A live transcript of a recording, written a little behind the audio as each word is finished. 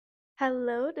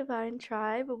Hello, Divine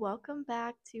Tribe. Welcome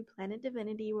back to Planet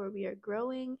Divinity, where we are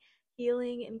growing,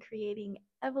 healing, and creating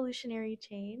evolutionary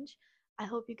change. I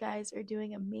hope you guys are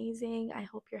doing amazing. I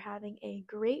hope you're having a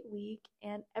great week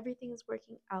and everything is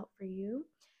working out for you.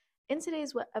 In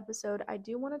today's episode, I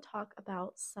do want to talk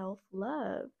about self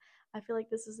love. I feel like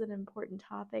this is an important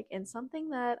topic and something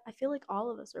that I feel like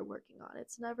all of us are working on.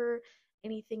 It's never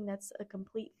anything that's a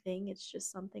complete thing, it's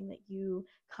just something that you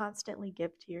constantly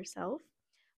give to yourself.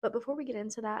 But before we get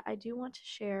into that, I do want to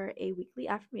share a weekly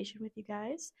affirmation with you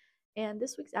guys. And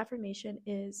this week's affirmation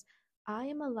is I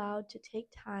am allowed to take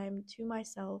time to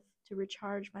myself to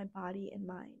recharge my body and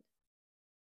mind.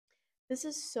 This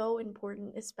is so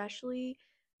important, especially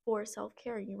for self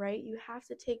care, right? You have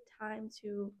to take time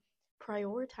to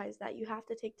prioritize that. You have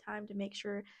to take time to make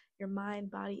sure your mind,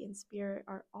 body, and spirit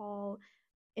are all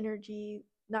energy,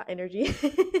 not energy,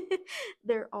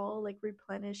 they're all like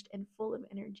replenished and full of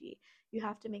energy. You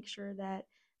have to make sure that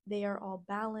they are all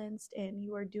balanced and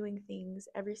you are doing things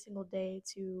every single day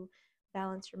to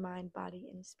balance your mind, body,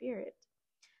 and spirit.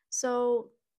 So,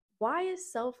 why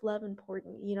is self love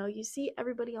important? You see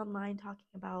everybody online talking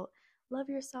about love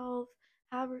yourself,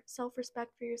 have self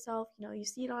respect for yourself. You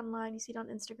see it online, you see it on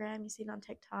Instagram, you see it on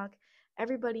TikTok.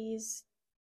 Everybody's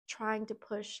trying to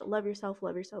push love yourself,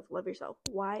 love yourself, love yourself.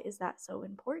 Why is that so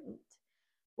important?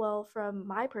 Well, from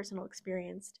my personal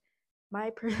experience,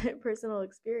 my personal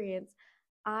experience,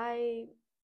 I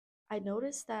I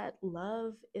noticed that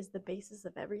love is the basis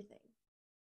of everything.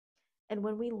 And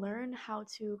when we learn how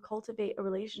to cultivate a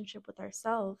relationship with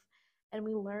ourselves and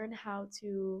we learn how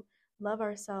to love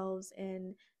ourselves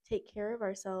and take care of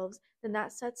ourselves, then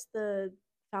that sets the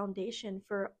foundation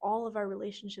for all of our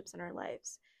relationships in our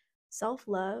lives. Self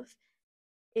love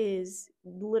is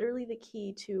literally the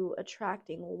key to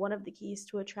attracting, one of the keys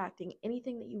to attracting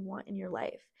anything that you want in your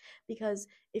life. Because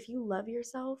if you love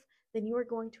yourself, then you are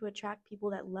going to attract people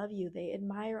that love you. They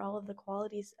admire all of the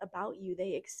qualities about you.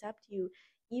 They accept you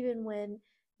even when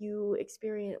you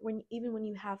experience when even when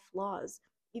you have flaws,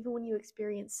 even when you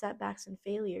experience setbacks and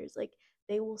failures. Like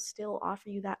they will still offer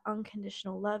you that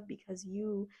unconditional love because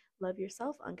you love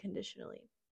yourself unconditionally.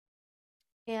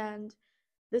 And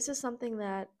this is something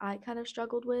that I kind of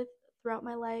struggled with throughout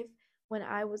my life when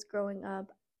I was growing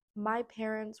up. My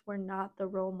parents were not the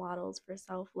role models for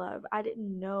self love. I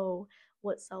didn't know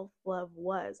what self love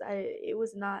was. It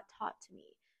was not taught to me.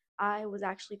 I was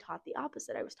actually taught the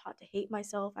opposite. I was taught to hate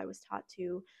myself. I was taught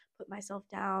to put myself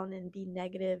down and be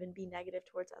negative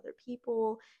towards other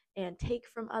people and take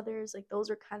from others. Like those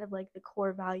are kind of like the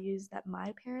core values that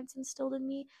my parents instilled in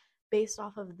me based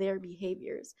off of their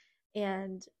behaviors.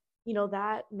 And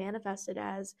that manifested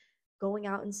as going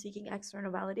out and seeking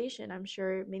external validation. I'm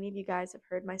sure many of you guys have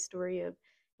heard my story of,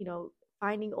 you know,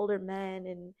 finding older men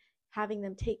and having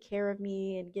them take care of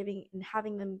me and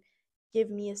having them give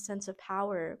me a sense of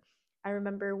power. I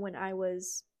remember when I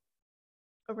was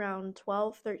around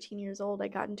 12, 13 years old, I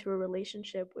got into a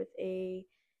relationship with a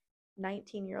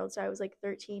 19-year-old. So I was like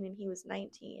 13 and he was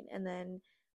 19. And then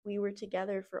we were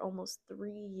together for almost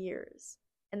 3 years.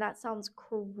 And that sounds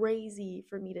crazy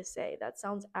for me to say. That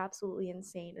sounds absolutely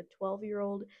insane. A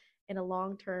 12-year-old in a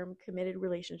long-term committed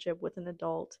relationship with an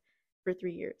adult for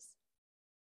 3 years.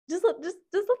 Just let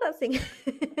that sink.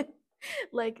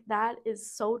 Like that is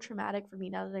so traumatic for me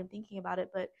now that I'm thinking about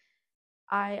it. But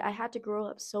I had to grow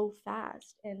up so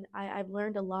fast and I've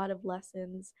learned a lot of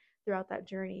lessons throughout that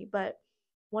journey. But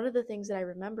one of the things that I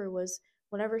remember was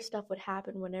whenever stuff would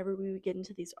happen, whenever we would get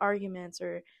into these arguments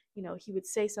or, he would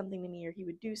say something to me or he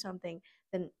would do something,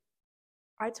 then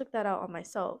I took that out on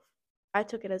myself. I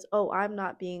took it as, oh, I'm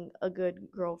not being a good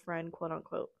girlfriend, quote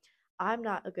unquote. I'm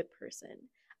not a good person.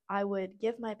 I would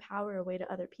give my power away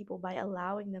to other people by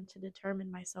allowing them to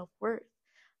determine my self worth.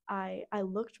 I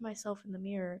looked myself in the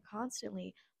mirror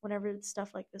constantly whenever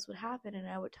stuff like this would happen, and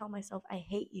I would tell myself, I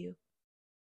hate you.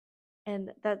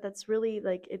 And that's really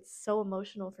like it's so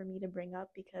emotional for me to bring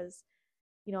up because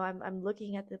I'm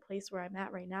looking at the place where I'm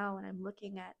at right now, and I'm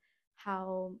looking at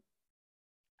how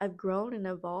I've grown and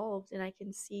evolved, and I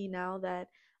can see now that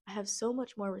I have so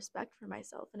much more respect for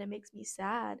myself. And it makes me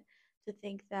sad to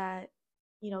think that,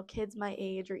 kids my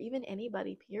age or even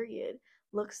anybody, period,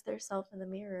 looks their self in the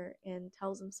mirror and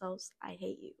tells themselves, I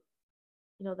hate you.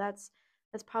 That's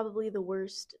probably the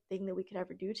worst thing that we could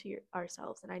ever do to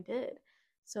ourselves. And I did.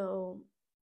 So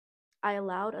I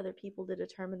allowed other people to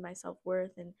determine my self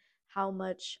worth and how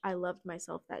much I loved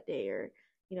myself that day, or,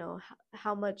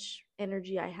 how much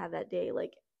energy I had that day.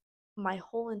 Like, my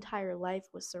whole entire life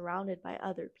was surrounded by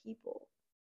other people.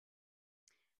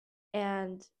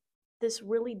 And this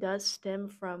really does stem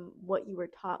from what you were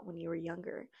taught when you were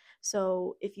younger.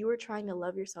 So if you were trying to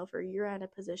love yourself, or you're at a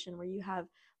position where you have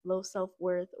low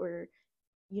self-worth, or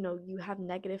you have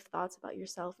negative thoughts about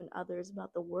yourself and others,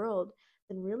 about the world,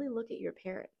 then really look at your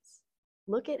parents.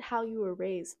 Look at how you were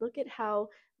raised. Look at how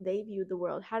they viewed the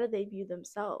world. How did they view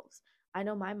themselves? I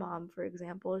know my mom, for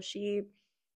example,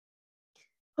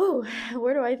 oh,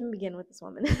 where do I even begin with this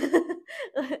woman?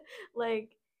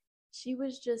 Like, she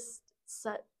was just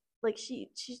such, like,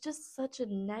 she's just such a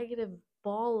negative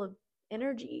ball of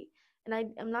energy.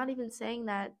 And I'm not even saying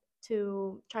that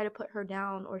to try to put her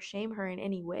down or shame her in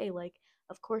any way. Like,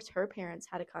 of course her parents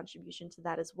had a contribution to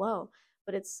that as well,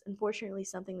 but it's unfortunately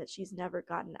something that she's never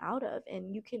gotten out of.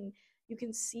 And you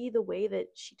can see the way that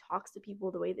she talks to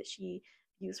people, the way that she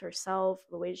views herself,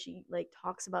 the way she like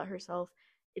talks about herself.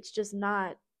 It's just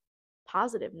not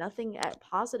positive. Nothing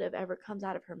positive ever comes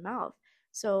out of her mouth.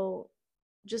 So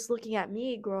just looking at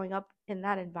me growing up in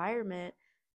that environment,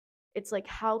 it's like,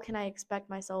 how can I expect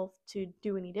myself to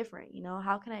do any different?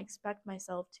 How can I expect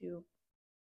myself to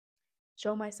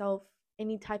show myself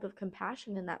any type of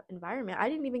compassion in that environment? I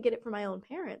didn't even get it from my own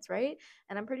parents, right?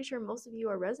 And I'm pretty sure most of you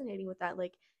are resonating with that.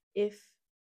 Like, if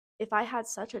I had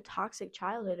such a toxic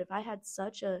childhood, if I had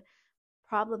such a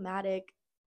problematic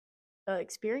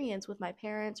experience with my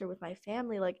parents or with my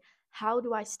family, like, how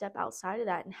do I step outside of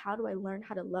that, and how do I learn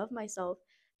how to love myself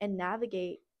and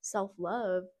navigate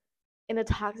self-love in a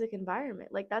toxic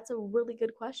environment? Like, that's a really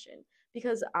good question,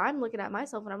 because I'm looking at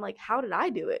myself and I'm like, how did I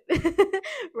do it?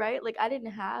 Right? Like, I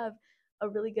didn't have a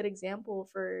really good example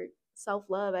for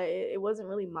self-love. It wasn't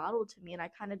really modeled to me, and I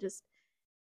kind of just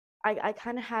I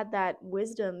kind of had that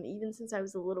wisdom even since I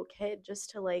was a little kid,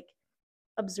 just to like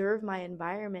observe my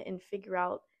environment and figure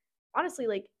out, honestly,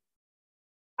 like,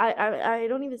 I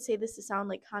don't even say this to sound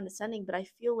like condescending, but I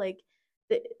feel like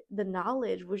the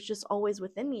knowledge was just always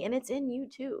within me, and it's in you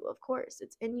too. Of course,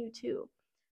 it's in you too.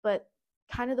 But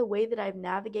kind of the way that I've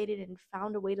navigated and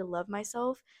found a way to love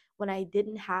myself when I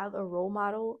didn't have a role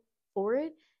model for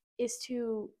it is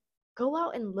to go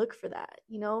out and look for that.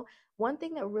 One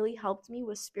thing that really helped me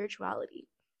was spirituality.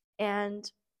 And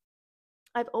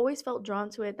I've always felt drawn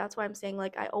to it. That's why I'm saying,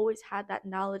 like, I always had that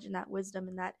knowledge and that wisdom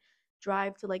and that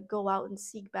drive to like go out and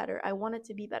seek better. I wanted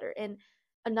to be better. And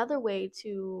another way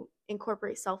to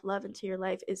incorporate self-love into your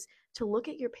life is to look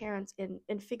at your parents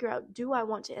and figure out, do I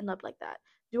want to end up like that?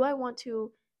 Do I want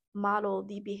to model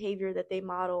the behavior that they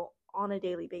model on a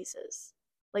daily basis?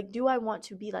 Like, do I want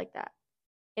to be like that?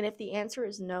 And if the answer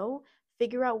is no,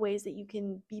 figure out ways that you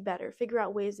can be better. Figure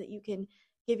out ways that you can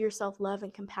give yourself love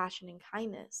and compassion and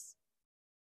kindness,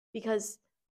 because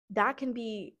that can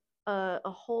be a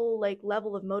whole like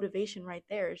level of motivation right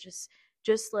there. It's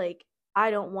just like,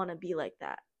 I don't want to be like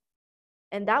that.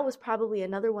 And that was probably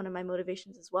another one of my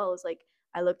motivations as well, is like,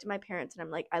 I looked at my parents and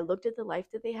I'm like, I looked at the life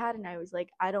that they had and I was like,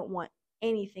 I don't want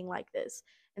anything like this.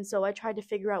 And so I tried to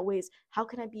figure out ways, how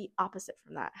can I be opposite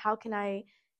from that? How can I,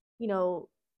 you know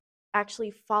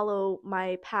actually follow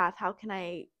my path? How can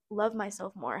I love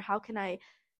myself more? How can I,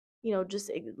 just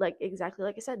like, exactly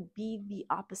like I said, be the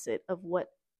opposite of what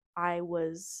I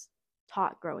was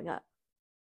taught growing up.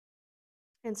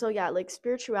 And so, yeah, like,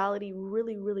 spirituality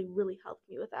really, really, really helped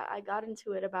me with that. I got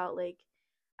into it about, like,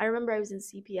 I remember I was in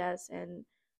CPS, and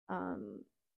um,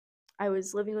 I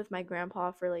was living with my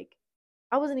grandpa for like,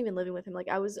 I wasn't even living with him. Like,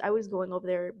 I was going over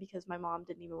there because my mom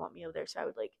didn't even want me over there, so I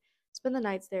would like spend the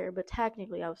nights there. But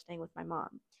technically, I was staying with my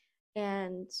mom,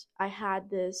 and I had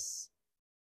this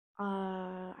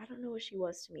I don't know what she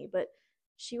was to me, but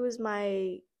she was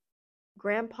my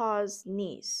grandpa's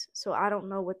niece. So I don't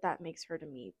know what that makes her to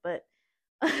me, but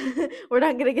we're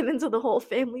not gonna get into the whole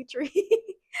family tree.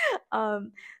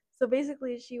 um, so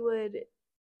basically, she would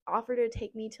offer to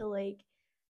take me to like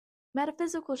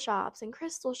metaphysical shops and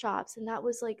crystal shops, and that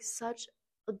was like such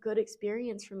a good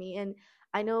experience for me. And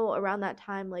I know around that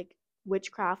time, like,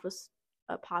 witchcraft was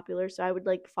popular, so I would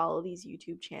like follow these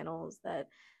YouTube channels that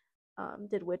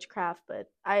did witchcraft. But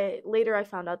I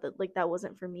found out that like that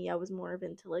wasn't for me. I was more of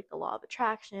into like the law of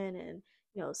attraction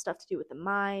and stuff to do with the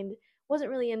mind.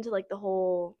 Wasn't really into like the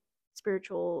whole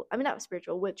spiritual, I mean, not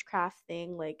spiritual, witchcraft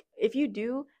thing. Like, if you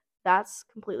do, that's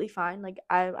completely fine. Like,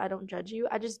 I don't judge you.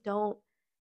 I just don't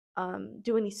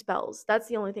do any spells. That's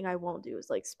the only thing I won't do, is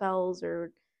like spells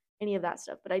or any of that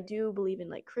stuff. But I do believe in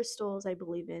like crystals. I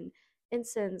believe in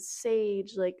incense,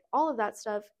 sage, like all of that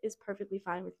stuff is perfectly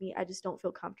fine with me. I just don't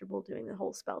feel comfortable doing the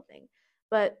whole spell thing.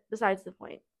 But besides the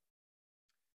point,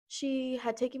 she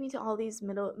had taken me to all these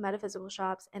metaphysical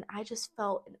shops, and I just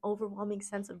felt an overwhelming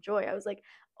sense of joy. I was like,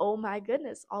 oh my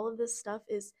goodness, all of this stuff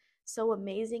is so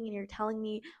amazing, and you're telling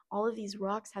me all of these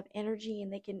rocks have energy,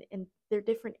 and they can, and their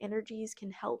different energies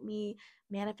can help me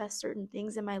manifest certain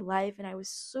things in my life. And I was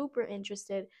super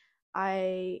interested.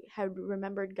 I had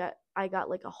remembered got I got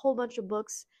like a whole bunch of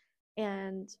books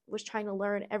and was trying to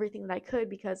learn everything that I could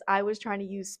because I was trying to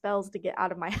use spells to get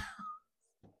out of my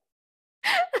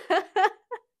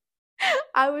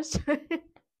I was trying,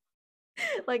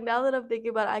 like, now that I'm thinking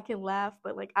about it, I can laugh,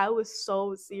 but like I was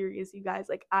so serious, you guys.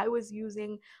 Like, I was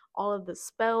using all of the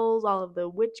spells, all of the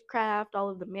witchcraft, all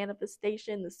of the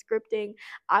manifestation, the scripting.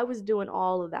 I was doing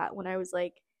all of that when I was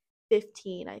like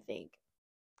 15, I think.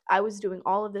 I was doing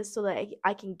all of this so that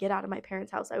I can get out of my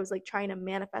parents' house. I was like trying to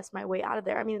manifest my way out of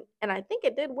there. I mean, and I think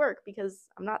it did work because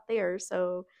I'm not there.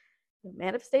 So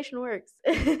manifestation works.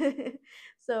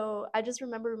 So I just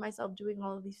remember myself doing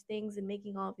all of these things and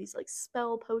making all of these like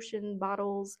spell potion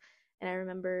bottles. And I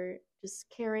remember just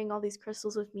carrying all these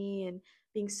crystals with me and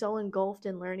being so engulfed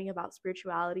in learning about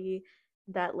spirituality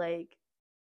that like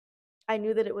I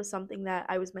knew that it was something that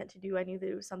I was meant to do. I knew that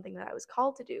it was something that I was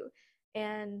called to do.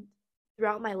 And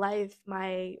throughout my life,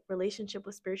 my relationship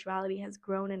with spirituality has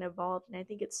grown and evolved. And I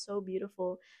think it's so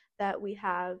beautiful that we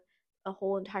have a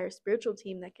whole entire spiritual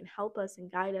team that can help us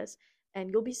and guide us. And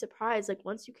you'll be surprised, like,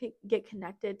 once you can get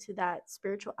connected to that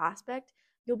spiritual aspect,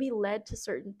 you'll be led to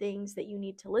certain things that you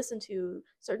need to listen to,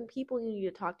 certain people you need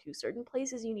to talk to, certain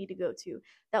places you need to go to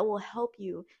that will help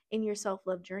you in your self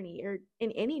love journey or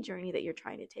in any journey that you're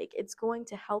trying to take. It's going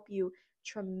to help you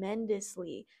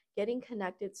tremendously. Getting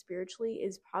connected spiritually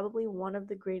is probably one of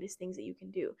the greatest things that you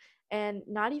can do. And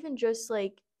not even just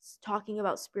like talking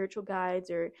about spiritual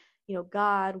guides or,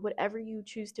 God, whatever you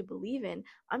choose to believe in.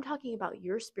 I'm talking about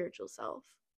your spiritual self.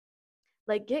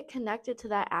 Like, get connected to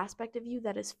that aspect of you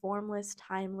that is formless,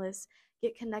 timeless.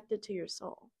 Get connected to your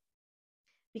soul,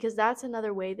 because that's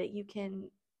another way that you can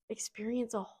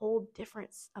experience a whole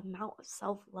different amount of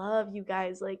self-love, you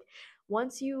guys. Like,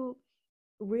 once you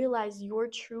realize your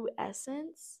true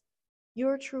essence,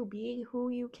 your true being, who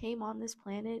you came on this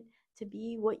planet to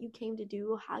be, what you came to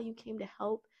do, how you came to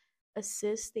help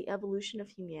assist the evolution of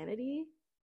humanity,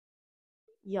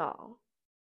 y'all,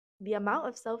 the amount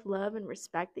of self-love and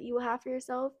respect that you will have for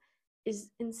yourself is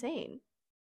insane.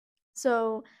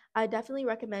 So I definitely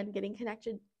recommend getting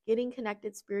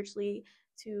connected spiritually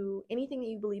to anything that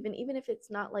you believe in, even if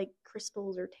it's not like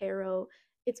crystals or tarot.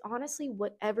 It's honestly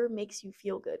whatever makes you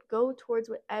feel good. Go towards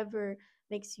whatever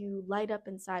makes you light up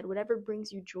inside, whatever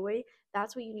brings you joy.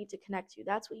 That's what you need to connect to.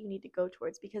 That's what you need to go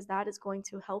towards, because that is going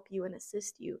to help you and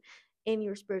assist you in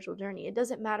your spiritual journey. It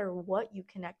doesn't matter what you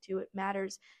connect to, it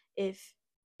matters if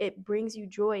it brings you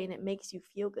joy and it makes you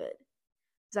feel good,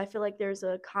 because I feel like there's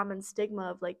a common stigma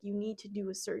of like, you need to do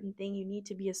a certain thing, you need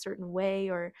to be a certain way,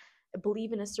 or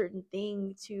believe in a certain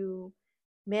thing to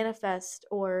manifest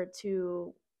or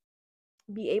to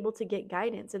be able to get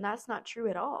guidance. And that's not true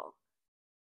at all.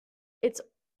 It's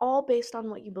all based on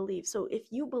what you believe. So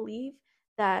if you believe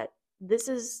that this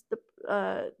is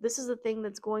the thing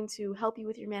that's going to help you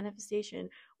with your manifestation,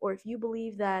 or if you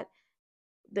believe that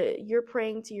you're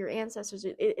praying to your ancestors,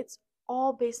 it's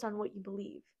all based on what you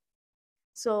believe.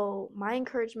 So, my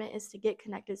encouragement is to get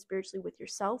connected spiritually with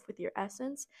yourself, with your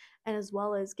essence, and as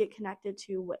well as get connected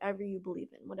to whatever you believe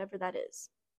in, whatever that is.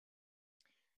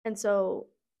 And so,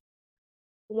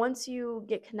 once you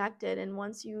get connected and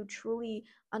once you truly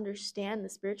understand the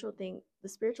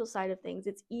spiritual side of things,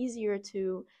 it's easier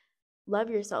to love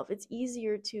yourself. It's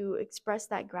easier to express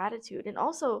that gratitude. And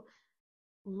also,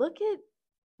 look at,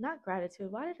 not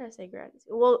gratitude. Why did I say gratitude?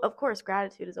 Well, of course,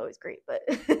 gratitude is always great, but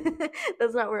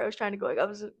that's not where I was trying to go. I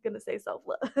was going to say self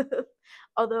love.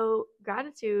 Although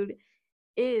gratitude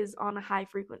is on a high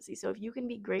frequency. So if you can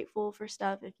be grateful for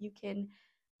stuff, if you can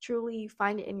truly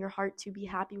find it in your heart to be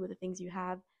happy with the things you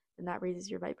have, then that raises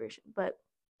your vibration. But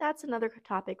that's another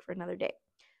topic for another day.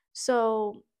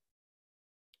 So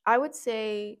I would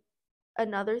say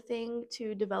another thing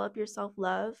to develop your self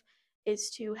love is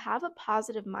to have a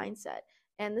positive mindset.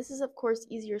 And this is, of course,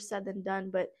 easier said than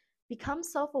done, but become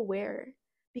self aware.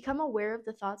 Become aware of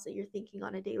the thoughts that you're thinking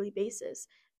on a daily basis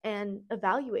and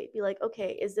evaluate. Be like,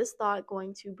 okay, is this thought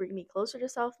going to bring me closer to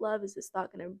self love? Is this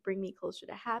thought going to bring me closer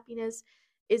to happiness?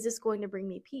 Is this going to bring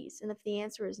me peace? And if the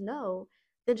answer is no,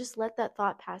 then just let that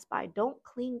thought pass by. Don't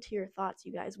cling to your thoughts,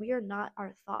 you guys. We are not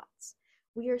our thoughts.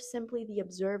 We are simply the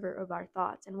observer of our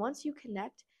thoughts. And once you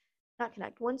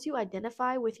once you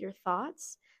identify with your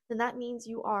thoughts, then that means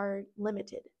you are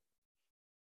limited.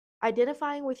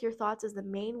 Identifying with your thoughts is the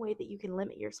main way that you can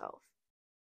limit yourself.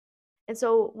 And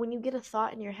so when you get a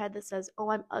thought in your head that says,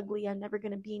 oh, I'm ugly, I'm never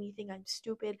going to be anything, I'm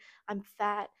stupid, I'm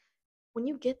fat, when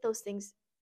you get those things,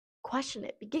 question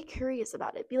it, get curious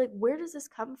about it, be like, where does this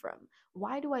come from?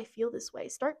 Why do I feel this way?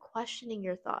 Start questioning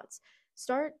your thoughts.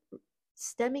 Start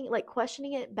stemming, like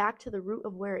questioning it back to the root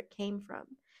of where it came from.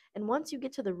 And once you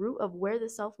get to the root of where the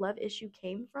self-love issue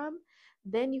came from,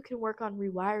 then you can work on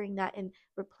rewiring that and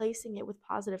replacing it with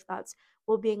positive thoughts.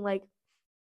 Well, being like,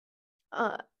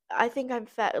 uh I think I'm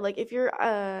fat. Like if your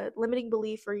limiting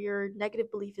belief or your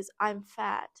negative belief is I'm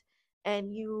fat,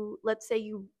 and you, let's say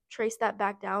you trace that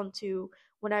back down to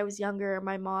when I was younger,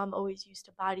 my mom always used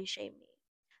to body shame me.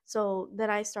 So then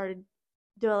I started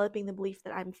developing the belief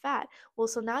that I'm fat. Well,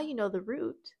 so now you know the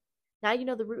root. Now you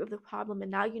know the root of the problem, and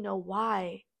now you know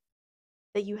why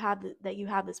that you have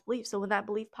this belief. So when that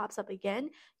belief pops up again,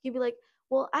 you can be like,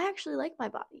 well, I actually like my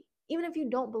body. Even if you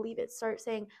don't believe it, start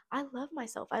saying, I love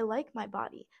myself. I like my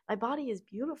body. My body is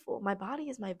beautiful. My body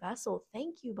is my vessel.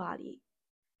 Thank you, body.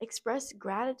 Express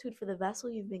gratitude for the vessel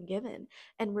you've been given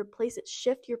and replace it.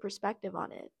 Shift your perspective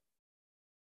on it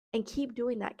and keep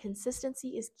doing that.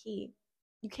 Consistency is key.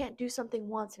 You can't do something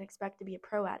once and expect to be a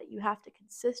pro at it. You have to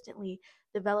consistently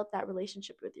develop that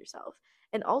relationship with yourself.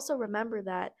 And also remember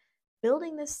that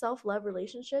building this self love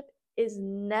relationship is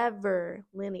never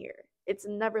linear. It's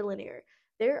never linear.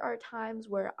 There are times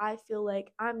where I feel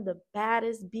like I'm the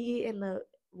baddest bee in the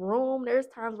room. There's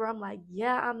times where I'm like,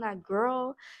 yeah, I'm that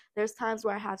girl. There's times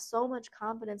where I have so much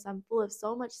confidence. I'm full of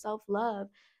so much self love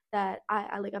that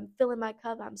I like, I'm filling my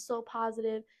cup. I'm so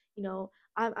positive.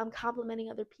 I'm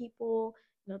complimenting other people.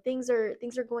 Things are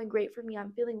going great for me.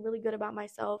 I'm feeling really good about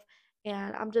myself,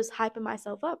 and I'm just hyping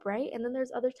myself up, right? And then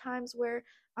there's other times where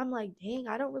I'm like, dang,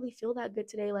 I don't really feel that good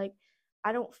today. Like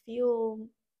I don't feel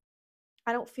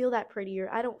I don't feel that pretty,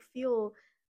 or I don't feel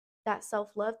that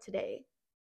self-love today.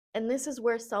 And this is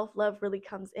where self-love really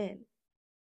comes in.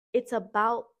 It's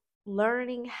about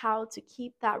learning how to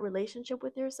keep that relationship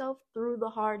with yourself through the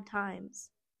hard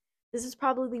times. This is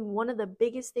probably one of the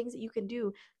biggest things that you can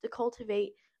do to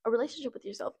cultivate a relationship with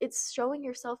yourself. It's showing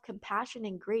yourself compassion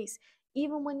and grace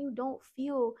even when you don't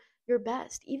feel your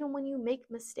best, even when you make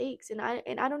mistakes. And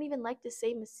I don't even like to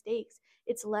say mistakes.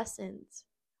 It's lessons.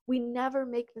 We never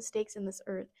make mistakes in this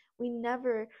earth. We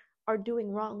never are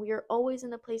doing wrong. We are always in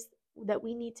the place that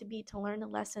we need to be to learn the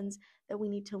lessons that we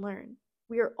need to learn.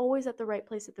 We are always at the right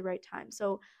place at the right time.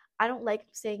 So I don't like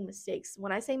saying mistakes.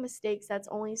 When I say mistakes, that's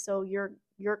only so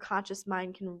your conscious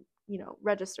mind can,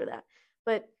 register that.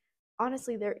 But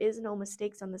honestly, there is no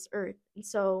mistakes on this earth. And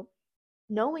so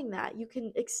knowing that, you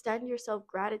can extend yourself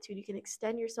gratitude, you can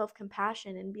extend yourself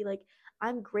compassion and be like,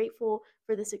 I'm grateful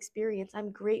for this experience.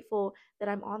 I'm grateful that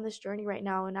I'm on this journey right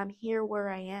now and I'm here where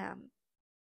I am.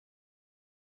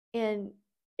 And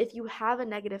if you have a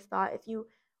negative thought, if you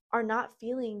are not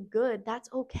feeling good, that's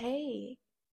okay.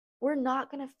 We're not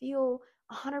going to feel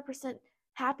 100%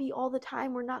 happy all the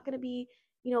time. We're not going to be,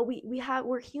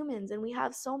 we're humans and we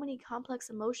have so many complex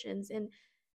emotions, and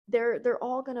they're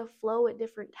all going to flow at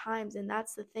different times, and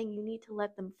that's the thing. You need to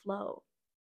let them flow.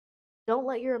 Don't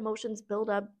let your emotions build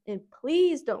up, and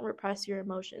please don't repress your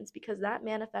emotions, because that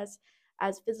manifests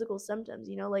as physical symptoms.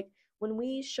 Like when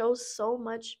we show so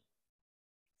much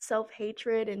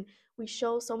self-hatred and we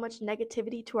show so much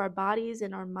negativity to our bodies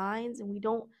and our minds, and we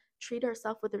don't treat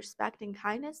ourselves with respect and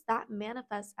kindness, that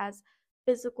manifests as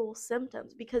physical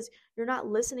symptoms, because you're not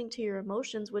listening to your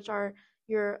emotions, which are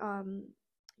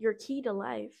your key to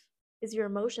life is your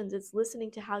emotions. It's listening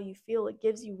to how you feel. It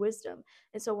gives you wisdom.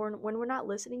 And so when we're not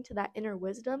listening to that inner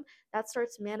wisdom, that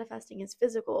starts manifesting as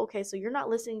physical. Okay, so you're not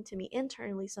listening to me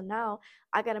internally, so now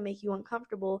I got to make you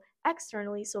uncomfortable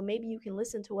externally, so maybe you can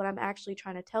listen to what I'm actually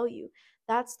trying to tell you.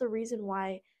 That's the reason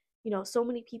why, so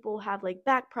many people have like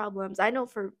back problems. I know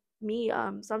for me,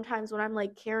 sometimes when I'm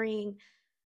like carrying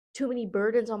too many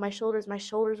burdens on my shoulders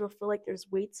will feel like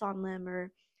there's weights on them,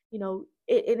 or and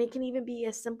it can even be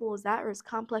as simple as that, or as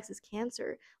complex as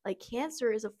cancer. Like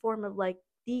cancer is a form of like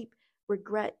deep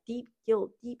regret, deep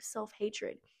guilt, deep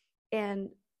self-hatred. And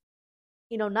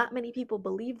not many people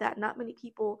believe that. Not many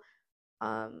people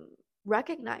um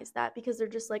recognize that, because they're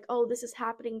just like, oh, this is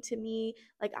happening to me,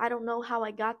 like I don't know how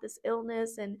I got this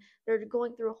illness, and they're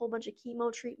going through a whole bunch of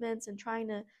chemo treatments and trying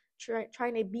to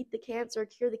beat the cancer,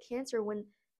 cure the cancer, when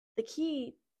the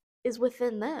key is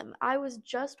within them. I was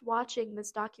just watching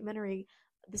this documentary,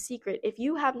 The Secret. If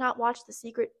you have not watched The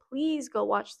Secret, please go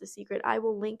watch The Secret. I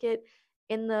will link it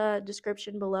in the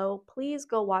description below. Please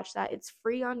go watch that. It's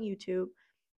free on YouTube.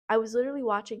 I was literally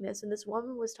watching this, and this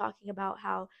woman was talking about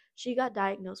how she got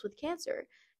diagnosed with cancer.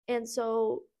 And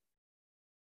so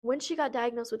when she got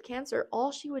diagnosed with cancer,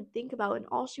 all she would think about and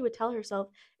all she would tell herself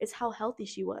is how healthy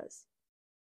she was,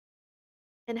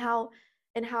 and how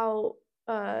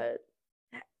uh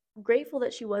grateful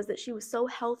that she was so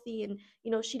healthy. And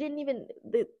she didn't even,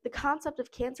 the concept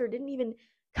of cancer didn't even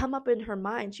come up in her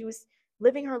mind. She was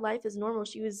living her life as normal.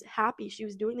 She was happy, she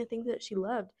was doing the things that she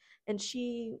loved, and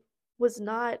she was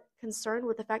not concerned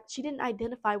with the fact, she didn't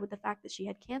identify with the fact that she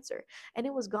had cancer, and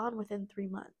it was gone within 3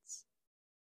 months.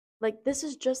 Like, this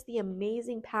is just the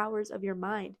amazing powers of your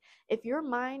mind. If your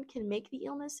mind can make the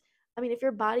illness, I mean, if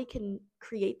your body can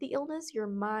create the illness, your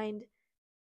mind,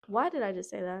 why did I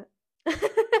just say that?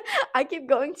 I keep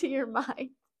going to your mind.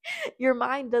 Your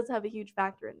mind does have a huge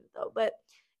factor in it, though. But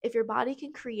if your body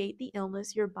can create the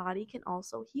illness, your body can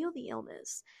also heal the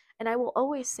illness. And I will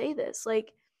always say this,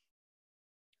 like,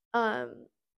 um,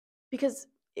 because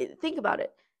think about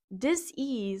it,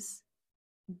 dis-ease,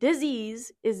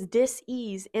 disease is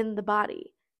dis-ease in the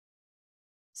body.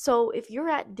 So if you're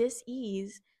at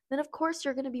dis-ease, then of course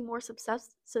you're going to be more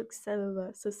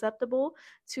susceptible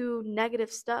to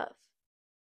negative stuff.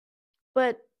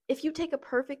 But if you take a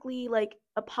perfectly, like,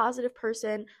 a positive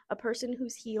person, a person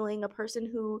who's healing, a person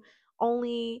who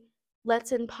only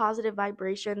lets in positive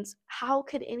vibrations, how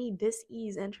could any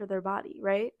dis-ease enter their body,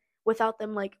 right? Without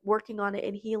them, like, working on it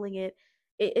and healing it.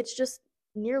 It's just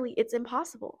it's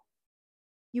impossible.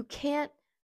 You can't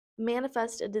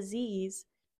manifest a disease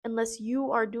unless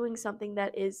you are doing something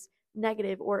that is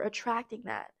negative or attracting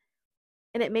that.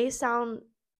 And it may sound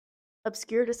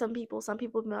obscure to some people. Some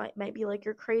people might be like,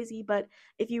 you're crazy. But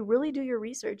if you really do your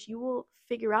research, you will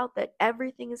figure out that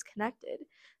everything is connected.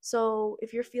 So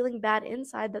if you're feeling bad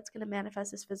inside, that's going to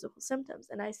manifest as physical symptoms.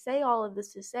 And I say all of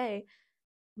this to say,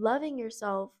 loving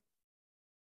yourself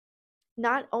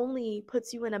not only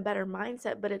puts you in a better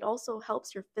mindset, but it also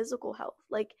helps your physical health.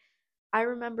 Like, I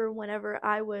remember whenever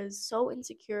I was so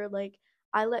insecure, like,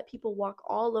 I let people walk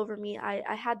all over me.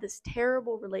 I had this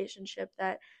terrible relationship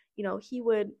that, he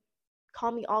would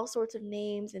call me all sorts of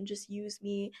names and just use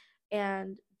me.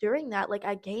 And during that, like,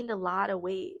 I gained a lot of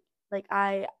weight. Like,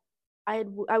 I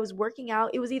was working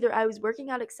out. It was either I was working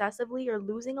out excessively or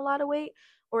losing a lot of weight,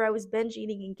 or I was binge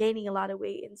eating and gaining a lot of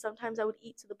weight. And sometimes I would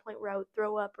eat to the point where I would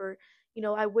throw up, or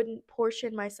I wouldn't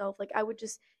portion myself. Like, I would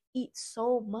just eat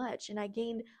so much, and I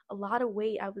gained a lot of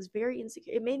weight. I was very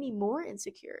insecure. It made me more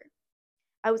insecure.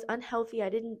 I was unhealthy. I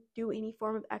didn't do any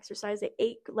form of exercise. I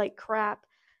ate like crap.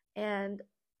 And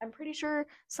I'm pretty sure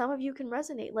some of you can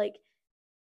resonate. Like,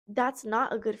 that's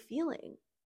not a good feeling.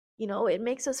 It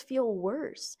makes us feel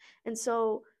worse. And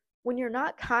so when you're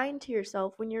not kind to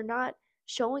yourself, when you're not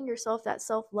showing yourself that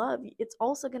self-love, it's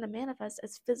also going to manifest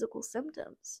as physical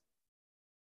symptoms.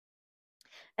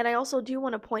 And I also do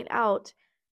want to point out,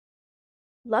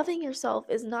 loving yourself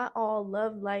is not all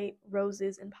love, light,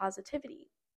 roses, and positivity.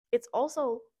 It's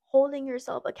also holding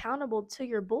yourself accountable to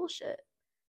your bullshit.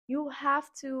 You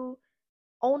have to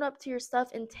own up to your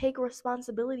stuff and take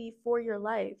responsibility for your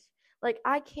life. Like,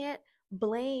 I can't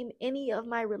blame any of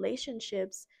my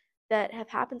relationships that have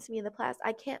happened to me in the past.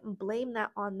 I can't blame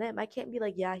that on them. I can't be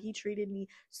like, yeah, he treated me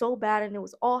so bad and it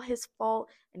was all his fault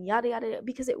and yada yada, yada,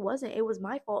 because it wasn't. It was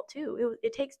my fault too.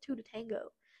 It takes two to tango.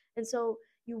 And so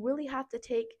you really have to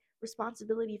take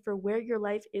responsibility for where your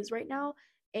life is right now,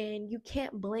 and you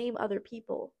can't blame other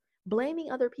people.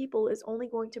 Blaming other people is only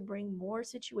going to bring more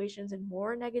situations and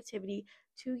more negativity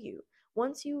to you.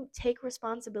 Once you take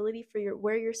responsibility for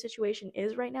where your situation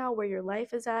is right now, where your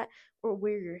life is at, or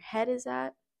where your head is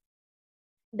at,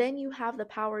 then you have the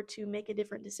power to make a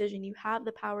different decision. You have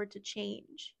the power to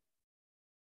change.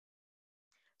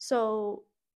 So,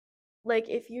 like,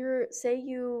 if you're, say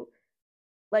you,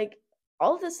 like,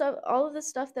 all of the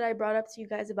stuff that I brought up to you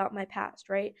guys about my past,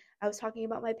 right? I was talking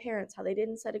about my parents, how they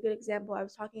didn't set a good example. I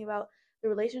was talking about the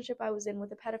relationship I was in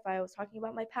with a pedophile. I was talking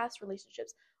about my past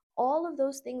relationships. All of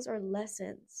those things are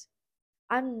lessons.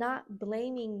 I'm not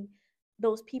blaming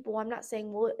those people. I'm not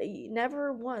saying, well,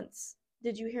 never once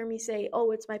did you hear me say,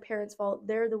 oh, it's my parents' fault.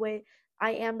 They're the way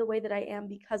I am, the way that I am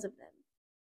because of them.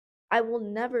 I will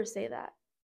never say that,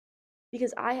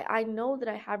 because I know that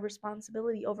I have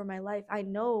responsibility over my life. I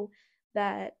know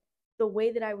that the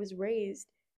way that I was raised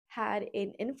had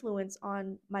an influence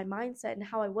on my mindset and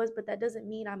how I was, but that doesn't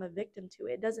mean I'm a victim to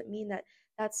it. It doesn't mean that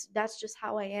that's just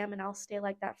how I am and I'll stay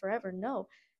like that forever. No.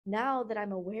 Now that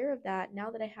I'm aware of that,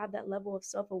 now that I have that level of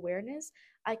self-awareness,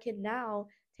 I can now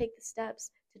take the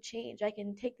steps to change. I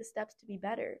can take the steps to be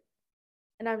better.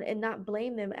 And not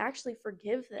blame them, actually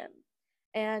forgive them.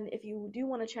 And if you do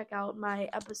want to check out my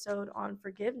episode on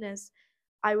forgiveness,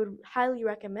 I would highly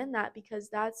recommend that, because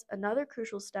that's another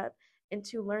crucial step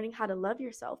into learning how to love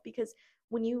yourself. Because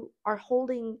when you are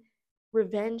holding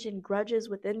revenge and grudges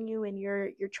within you, and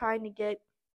you're trying to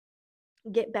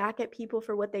get back at people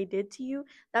for what they did to you,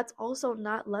 that's also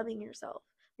not loving yourself.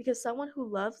 Because someone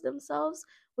who loves themselves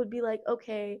would be like,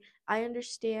 okay, I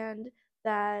understand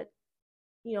that,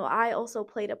 I also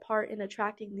played a part in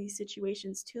attracting these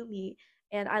situations to me.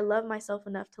 And I love myself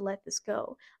enough to let this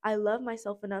go. I love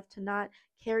myself enough to not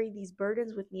carry these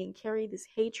burdens with me and carry this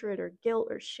hatred or guilt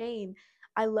or shame.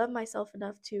 I love myself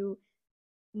enough to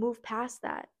move past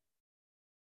that.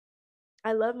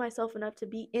 I love myself enough to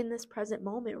be in this present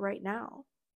moment right now.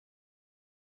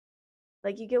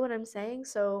 Like, you get what I'm saying?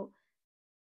 So,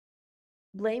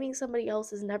 blaming somebody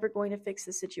else is never going to fix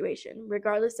the situation,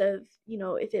 regardless of,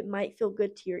 if it might feel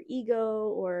good to your ego,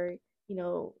 or,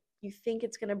 you think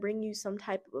it's going to bring you some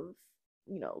type of,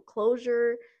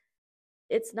 closure.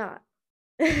 It's not.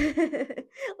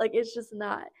 Like, it's just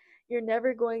not. You're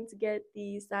never going to get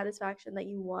the satisfaction that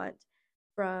you want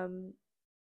from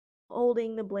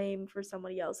holding the blame for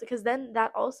somebody else, because then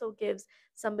that also gives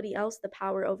somebody else the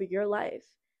power over your life,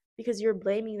 because you're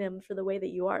blaming them for the way that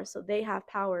you are, so they have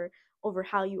power over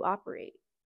how you operate.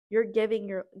 You're giving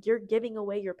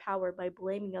away your power by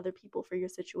blaming other people for your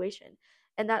situation.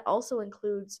 And that also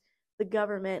includes the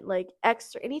government, like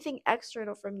anything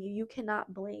external from you, you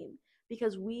cannot blame,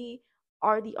 because we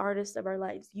are the artists of our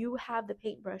lives. You have the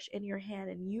paintbrush in your hand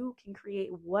and you can create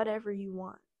whatever you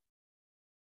want.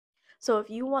 So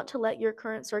if you want to let your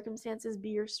current circumstances be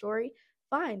your story,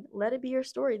 fine, let it be your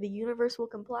story. The universe will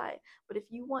comply. But if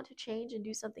you want to change and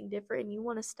do something different and you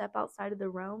want to step outside of the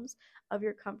realms of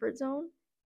your comfort zone,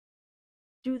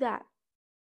 do that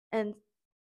and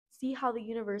see how the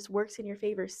universe works in your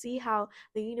favor. See how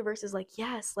the universe is like,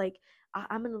 yes, like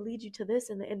I'm going to lead you to this,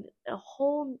 and a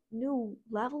whole new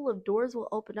level of doors will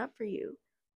open up for you.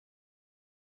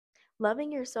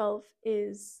 Loving yourself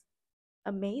is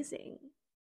amazing.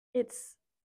 It's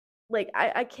like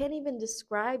I can't even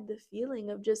describe the feeling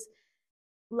of just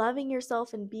loving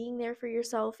yourself and being there for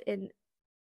yourself, and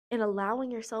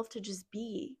allowing yourself to just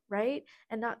be, right?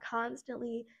 And not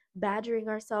constantly badgering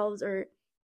ourselves, or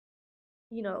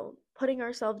putting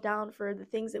ourselves down for the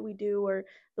things that we do, or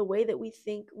the way that we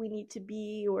think we need to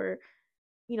be, or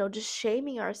just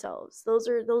shaming ourselves. Those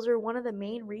are one of the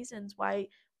main reasons why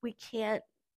we can't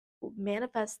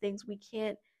manifest things.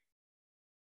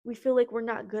 We feel like we're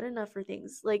not good enough for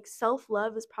things. Like,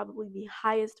 self-love is probably the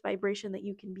highest vibration that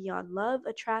you can be on. Love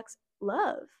attracts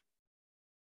love.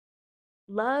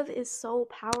 Love is so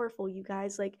powerful, you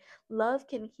guys. Like, love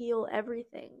can heal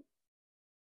everything.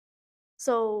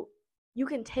 So you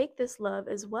can take this love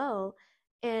as well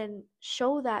and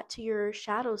show that to your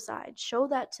shadow side. Show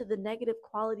that to the negative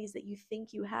qualities that you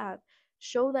think you have.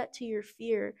 Show that to your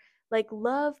fear. Like,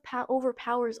 love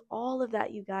overpowers all of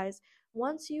that, you guys.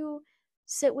 Once you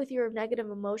sit with your negative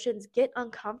emotions, get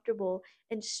uncomfortable,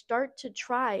 and start to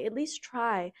try, at least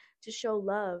try to show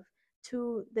love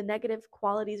to the negative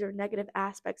qualities or negative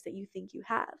aspects that you think you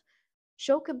have.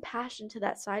 Show compassion to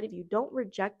that side of you. Don't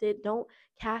reject it. Don't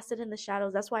cast it in the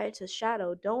shadows. That's why it's a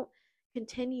shadow. Don't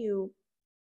continue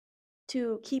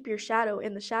to keep your shadow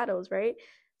in the shadows, right?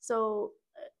 So,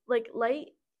 like,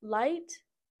 light,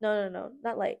 no,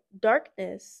 not light.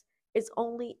 Darkness is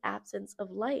only absence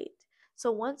of light.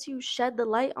 So once you shed the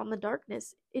light on the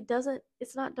darkness,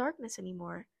 it's not darkness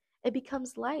anymore. It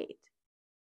becomes light.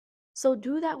 So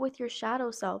do that with your shadow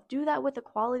self. Do that with the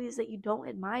qualities that you don't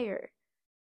admire.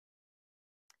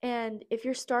 And if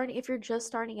you're just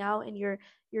starting out and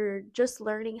you're just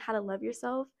learning how to love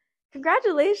yourself,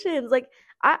 congratulations. Like,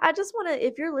 I just want to,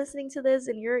 if you're listening to this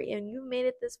and you made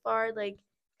it this far, like,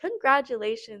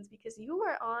 congratulations, because you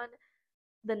are on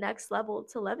the next level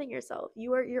to loving yourself.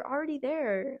 You're already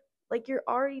there. Like, you're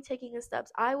already taking the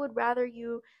steps. I would rather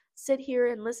you sit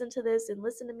here and listen to this and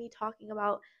listen to me talking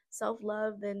about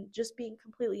self-love than just being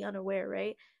completely unaware,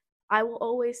 right? I will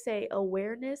always say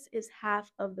awareness is half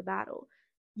of the battle.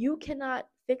 You cannot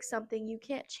fix something, you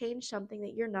can't change something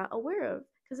that you're not aware of,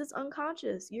 because it's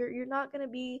unconscious. You're not going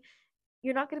to be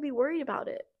worried about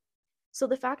it. So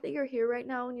the fact that you're here right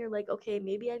now and you're like, okay,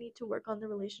 maybe I need to work on the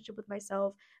relationship with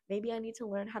myself. Maybe I need to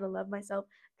learn how to love myself.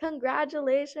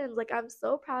 Congratulations. Like, I'm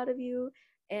so proud of you,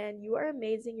 and you are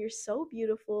amazing. You're so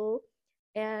beautiful.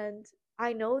 And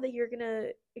I know that you're going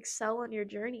to excel on your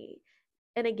journey.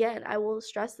 And again, I will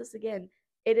stress this again.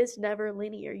 It is never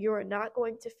linear. You are not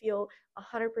going to feel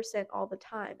 100% all the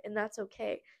time, and that's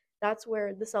okay. That's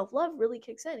where the self love really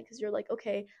kicks in, because you're like,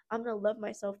 okay, I'm going to love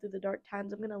myself through the dark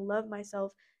times. I'm going to love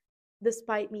myself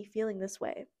despite me feeling this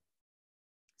way.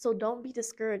 So don't be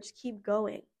discouraged. Keep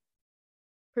going.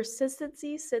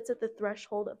 Persistency sits at the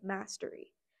threshold of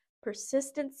mastery.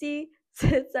 Persistency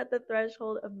sits at the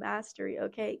threshold of mastery,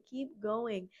 okay? Keep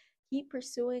going. Keep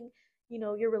pursuing,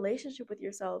 your relationship with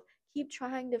yourself. Keep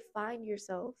trying to find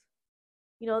yourself.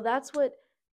 You know,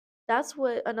 that's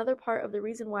what another part of the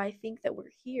reason why I think that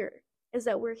we're here is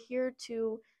that we're here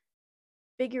to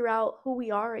figure out who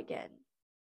we are again,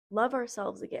 love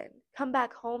ourselves again, come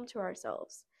back home to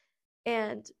ourselves.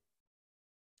 And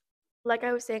like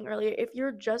I was saying earlier, if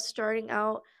you're just starting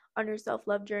out on your self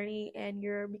love journey and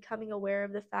you're becoming aware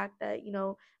of the fact that,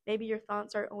 maybe your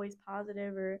thoughts aren't always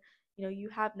positive, or, you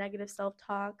have negative self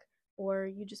talk, or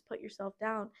you just put yourself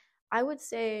down, I would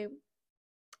say,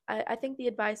 I think the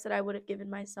advice that I would have given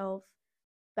myself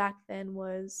back then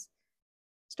was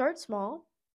start small.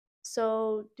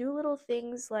 So do little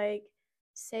things like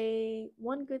say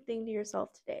one good thing to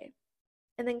yourself today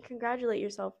and then congratulate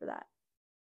yourself for that.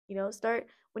 Start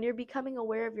when you're becoming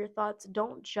aware of your thoughts,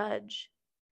 don't judge.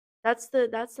 That's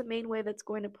the main way that's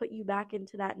going to put you back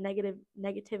into that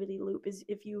negativity loop is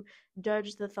if you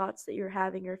judge the thoughts that you're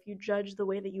having, or if you judge the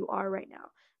way that you are right now.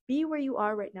 Be where you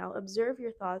are right now, observe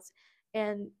your thoughts,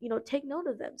 and take note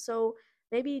of them. So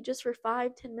maybe just for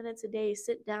 5-10 minutes a day,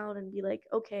 sit down and be like,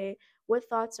 okay, what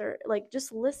thoughts are, like,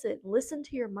 just listen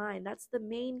to your mind. That's the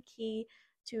main key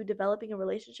to developing a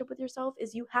relationship with yourself,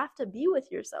 is you have to be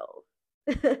with yourself.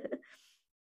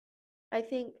 I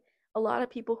think a lot of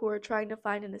people who are trying to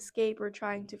find an escape, or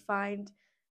trying to find,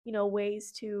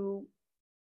 ways to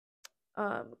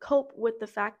cope with the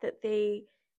fact that they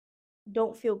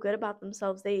don't feel good about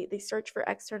themselves, they search for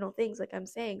external things, like I'm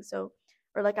saying, so,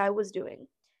 or like I was doing.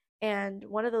 And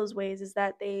one of those ways is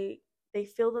that they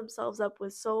fill themselves up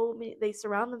with so many, they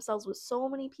surround themselves with so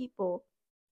many people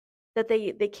that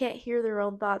they can't hear their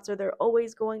own thoughts, or they're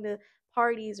always going to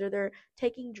parties, or they're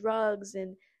taking drugs,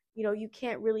 and you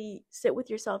can't really sit with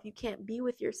yourself, you can't be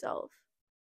with yourself.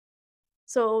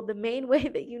 So the main way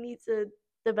that you need to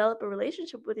develop a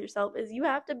relationship with yourself is you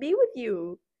have to be with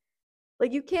you.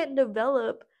 Like, you can't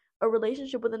develop a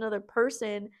relationship with another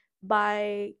person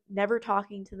by never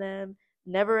talking to them,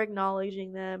 never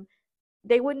acknowledging them.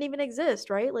 They wouldn't even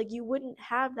exist, right? Like, you wouldn't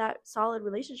have that solid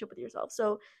relationship with yourself.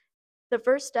 So the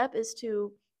first step is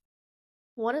to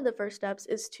one of the first steps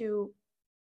is to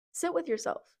sit with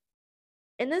yourself.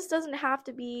 And this doesn't have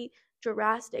to be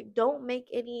drastic. Don't make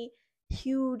any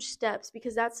huge steps,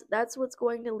 because that's what's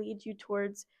going to lead you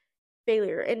towards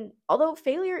failure. And although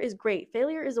failure is great,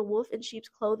 failure is a wolf in sheep's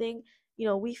clothing.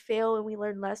 We fail and we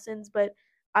learn lessons, but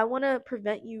I want to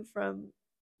prevent you from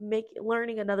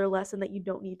learning another lesson that you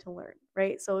don't need to learn,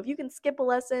 right? So if you can skip a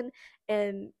lesson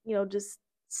and, just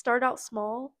start out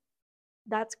small,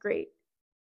 that's great.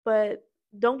 But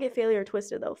don't get failure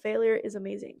twisted, though. Failure is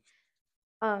amazing.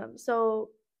 So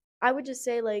I would just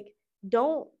say, like,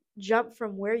 don't jump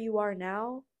from where you are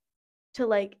now to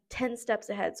like 10 steps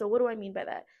ahead. So what do I mean by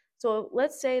that? So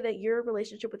let's say that your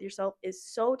relationship with yourself is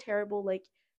so terrible, like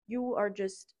you are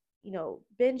just,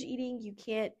 binge eating, you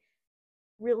can't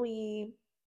really,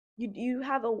 you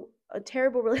have a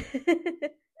terrible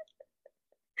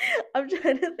I'm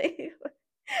trying to think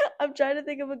I'm trying to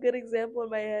think of a good example in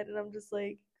my head, and I'm just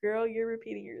like, girl, you're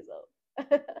repeating yourself.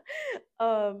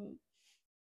 um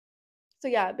so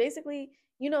yeah, basically,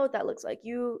 you know what that looks like.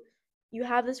 You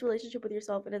have this relationship with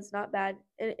yourself, and it's not bad,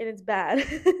 and it's bad.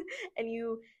 And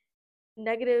you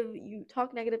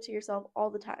talk negative to yourself all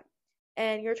the time,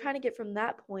 and you're trying to get from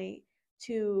that point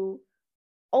to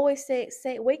always say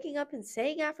waking up and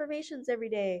saying affirmations every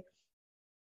day,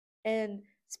 and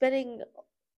spending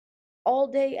all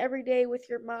day every day with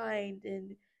your mind,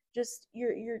 and just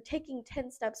you're taking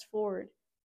 10 steps forward,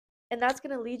 and that's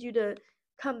going to lead you to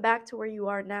come back to where you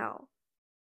are now,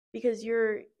 because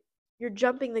you're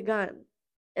jumping the gun.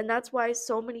 And that's why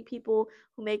so many people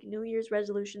who make New Year's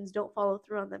resolutions don't follow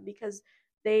through on them, because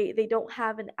they don't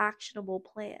have an actionable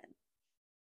plan.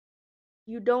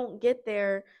 You don't get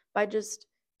there by just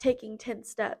taking 10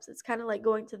 steps. It's kind of like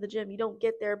going to the gym. You don't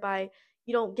get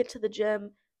to the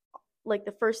gym like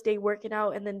the first day working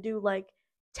out and then do like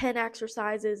 10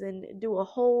 exercises and do a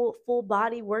whole full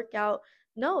body workout.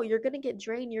 No, you're going to get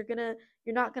drained. You're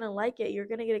not going to like it. You're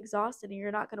going to get exhausted, and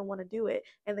you're not going to want to do it.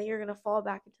 And then you're going to fall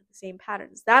back into the same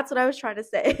patterns. That's what I was trying to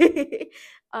say.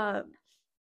 um,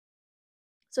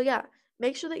 so yeah,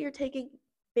 make sure that you're taking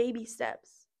baby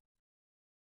steps.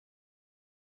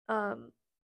 Um,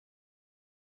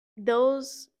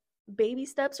 those baby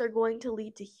steps are going to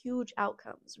lead to huge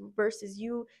outcomes, versus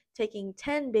you taking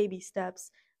 10 baby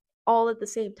steps all at the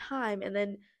same time and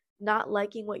then not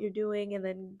liking what you're doing and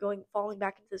then falling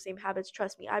back into the same habits.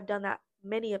 Trust me, I've done that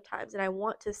many of times, and I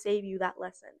want to save you that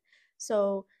lesson.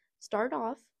 So start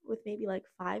off with maybe like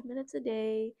 5 minutes a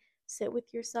day, sit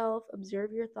with yourself,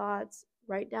 observe your thoughts,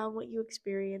 write down what you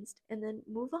experienced, and then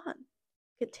move on.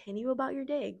 Continue about your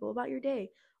day, go about your day.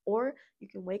 Or you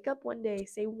can wake up one day,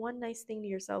 say one nice thing to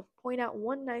yourself, point out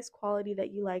one nice quality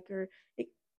that you like, or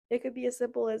It could be as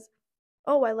simple as,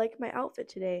 oh, I like my outfit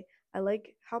today. I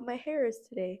like how my hair is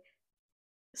today.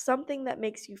 Something that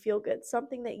makes you feel good,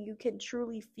 something that you can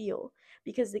truly feel,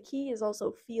 because the key is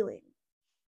also feeling.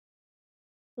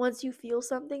 Once you feel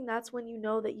something, that's when you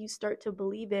know that you start to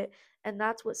believe it, and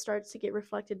that's what starts to get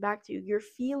reflected back to you. Your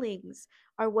feelings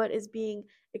are what is being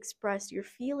expressed. Your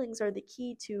feelings are the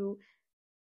key to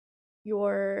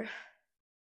your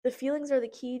the feelings are the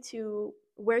key to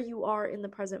where you are in the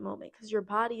present moment, because your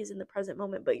body is in the present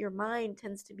moment, but your mind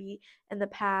tends to be in the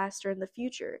past or in the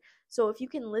future. So if you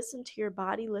can listen to your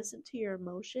body, listen to your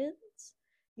emotions,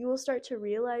 you will start to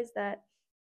realize that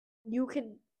you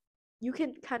can you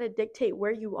can kind of dictate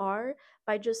where you are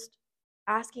by just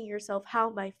asking yourself,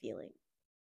 how am I feeling?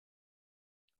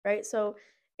 Right? So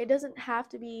it doesn't have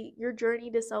to be your journey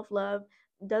to self-love,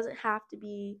 doesn't have to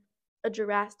be a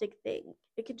drastic thing.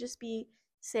 It could just be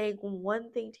saying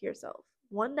one thing to yourself,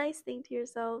 one nice thing to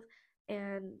yourself,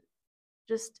 and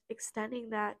just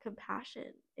extending that compassion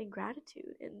and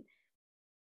gratitude and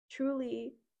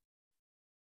truly,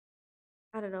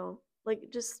 I don't know, like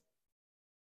just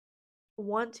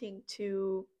wanting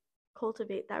to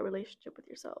cultivate that relationship with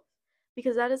yourself,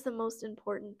 because that is the most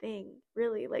important thing,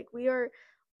 really. Like, we are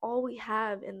all we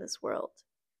have in this world.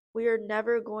 We are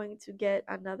never going to get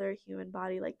another human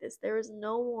body like this. There is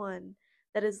no one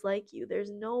that is like you.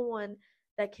 There's no one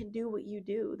that can do what you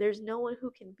do. There's no one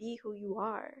who can be who you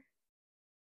are.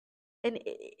 And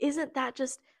isn't that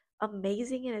just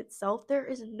amazing in itself? There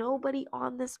is nobody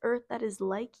on this earth that is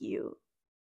like you.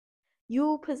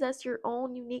 You possess your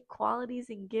own unique qualities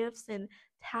and gifts and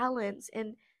talents,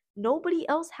 and nobody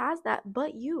else has that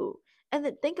but you. And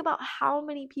then think about how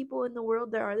many people in the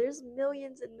world there are. There's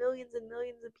millions and millions and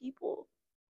millions of people,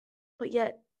 but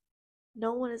yet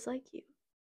no one is like you.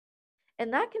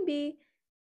 And that can be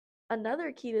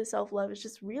another key to self love, is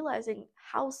just realizing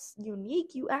how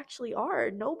unique you actually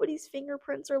are. Nobody's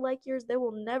fingerprints are like yours. There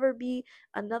will never be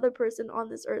another person on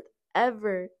this earth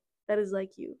ever that is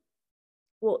like you,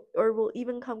 will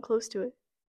even come close to it.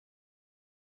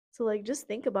 So, like, just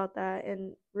think about that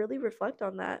and really reflect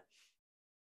on that.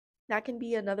 That can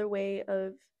be another way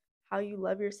of how you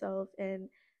love yourself and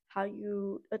how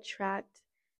you attract,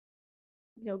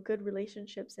 good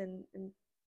relationships, and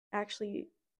actually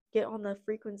get on the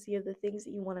frequency of the things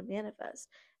that you want to manifest.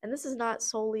 And this is not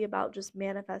solely about just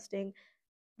manifesting,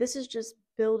 this is just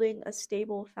building a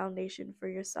stable foundation for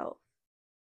yourself.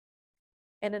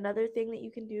 And another thing that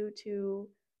you can do to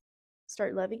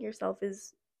start loving yourself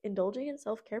is indulging in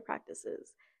self-care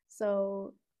practices.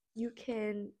 So you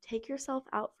can take yourself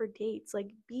out for dates.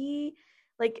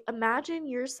 Imagine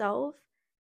yourself,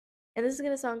 and this is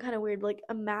going to sound kind of weird, like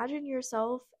imagine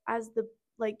yourself as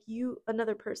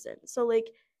another person. So like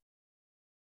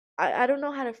I don't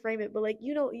know how to frame it, but like,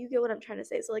 you get what I'm trying to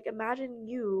say. So like imagine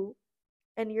you,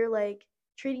 and you're like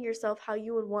treating yourself how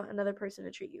you would want another person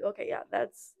to treat you. Okay, yeah,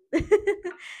 that's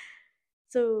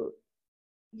so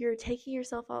you're taking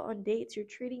yourself out on dates, you're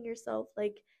treating yourself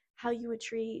like how you would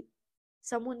treat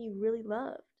someone you really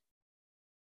loved.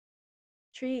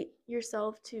 Treat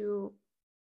yourself to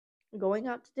going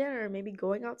out to dinner, maybe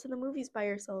going out to the movies by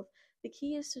yourself. The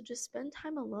key is to just spend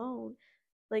time alone.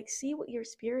 Like, see what your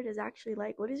spirit is actually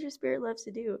like. What does your spirit loves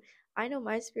to do? I know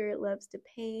my spirit loves to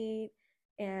paint,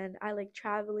 and I like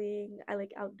traveling. I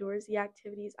like outdoorsy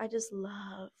activities. I just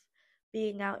love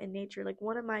being out in nature. Like,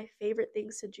 one of my favorite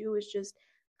things to do is just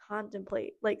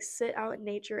contemplate, like sit out in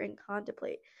nature and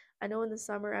contemplate. I know in the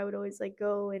summer I would always like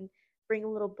go and bring a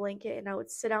little blanket, and I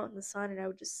would sit out in the sun and I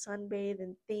would just sunbathe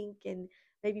and think and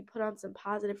maybe put on some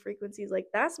positive frequencies. Like,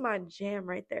 that's my jam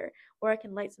right there. Or I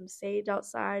can light some sage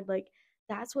outside. Like,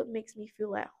 that's what makes me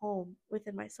feel at home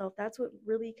within myself. That's what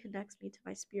really connects me to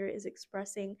my spirit, is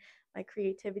expressing my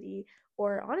creativity.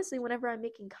 Or honestly, whenever I'm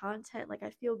making content, like, I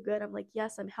feel good. I'm like,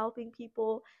 yes, I'm helping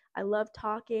people. I love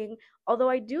talking. Although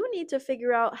I do need to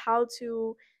figure out how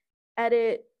to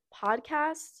edit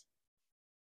podcasts,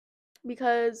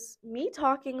 because me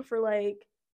talking for like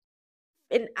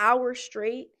an hour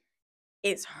straight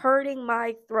is hurting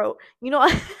my throat. Like,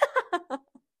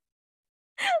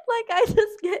 I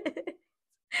just get it.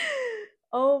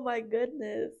 Oh my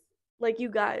goodness. Like, you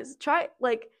guys, try,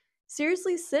 like,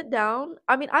 seriously, sit down.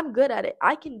 I mean, I'm good at it.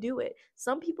 I can do it.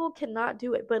 Some people cannot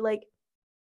do it, but like,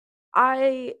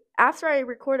 after I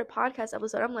record a podcast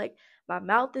episode, I'm like, my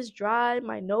mouth is dry,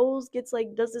 my nose gets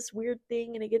like, does this weird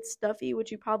thing, and it gets stuffy, which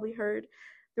you probably heard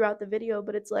throughout the video,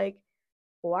 but it's like,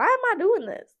 why am I doing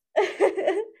this?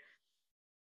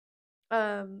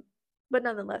 Um, but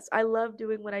nonetheless, I love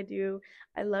doing what I do.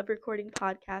 I love recording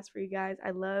podcasts for you guys.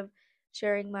 I love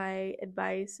sharing my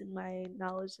advice and my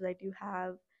knowledge that I do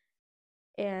have.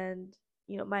 And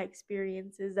my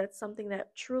experiences. That's something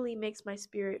that truly makes my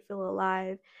spirit feel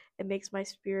alive and makes my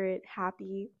spirit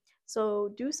happy.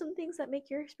 So do some things that make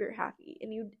your spirit happy.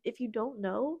 And if you don't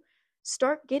know,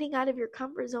 start getting out of your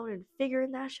comfort zone and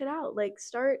figuring that shit out. Like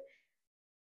start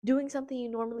doing something you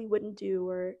normally wouldn't do,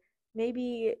 or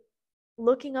maybe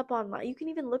looking up online. You can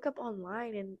even look up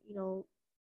online and,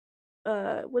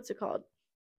 what's it called?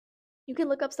 You can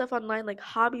look up stuff online like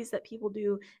hobbies that people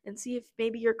do and see if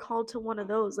maybe you're called to one of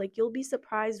those. Like you'll be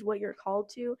surprised what you're called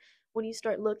to when you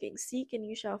start looking. Seek and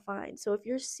you shall find. So if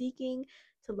you're seeking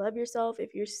to love yourself,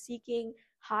 if you're seeking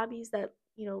hobbies that,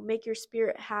 make your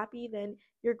spirit happy, then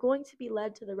you're going to be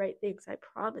led to the right things. I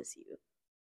promise you.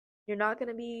 You're not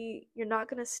going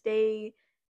to stay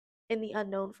in the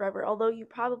unknown forever. Although you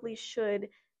probably should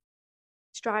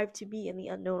strive to be in the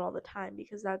unknown all the time,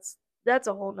 because that's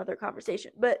a whole nother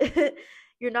conversation. But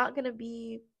you're not going to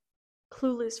be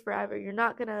clueless forever. You're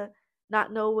not going to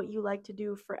not know what you like to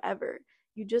do forever.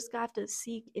 You just got to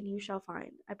seek and you shall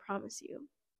find. I promise you.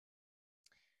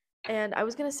 And I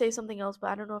was going to say something else,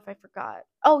 but I don't know if I forgot.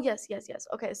 Oh, yes, yes, yes.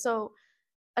 Okay, so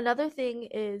another thing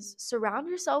is surround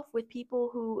yourself with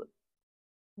people who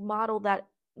model that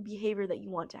behavior that you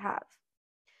want to have.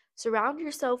 Surround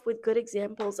yourself with good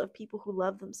examples of people who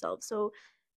love themselves. So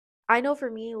I know for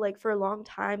me, like for a long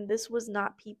time, this was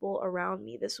not people around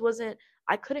me.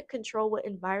 I couldn't control what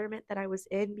environment that I was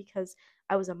in because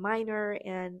I was a minor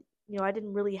and, I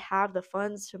didn't really have the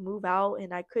funds to move out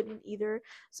and I couldn't either.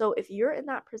 So if you're in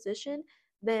that position,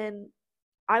 then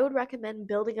I would recommend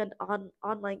building an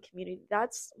online community.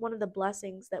 That's one of the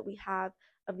blessings that we have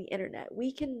of the internet.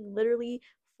 We can literally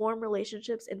form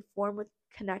relationships and form with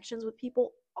connections with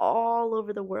people all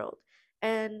over the world.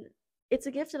 And it's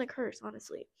a gift and a curse,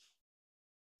 honestly.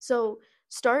 So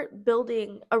start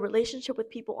building a relationship with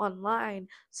people online.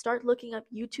 Start looking up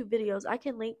YouTube videos. I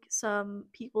can link some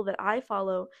people that I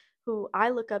follow who I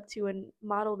look up to and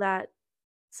model that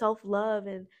self love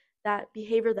and that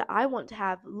behavior that I want to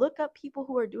have. Look up people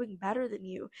who are doing better than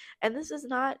you. And this is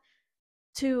not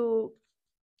to,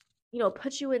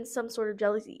 put you in some sort of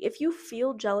jealousy. If you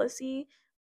feel jealousy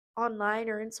online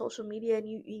or in social media and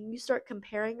you start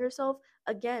comparing yourself,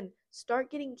 again,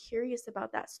 start getting curious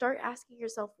about that. Start asking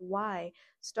yourself why.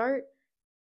 Start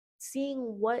seeing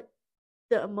what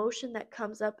the emotion that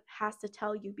comes up has to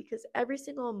tell you, because every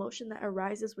single emotion that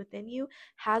arises within you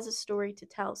has a story to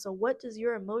tell. So what does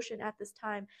your emotion at this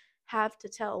time have to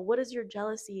tell? What does your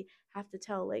jealousy have to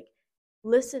tell? Like,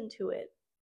 listen to it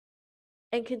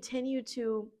and continue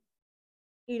to,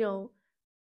 you know,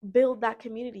 build that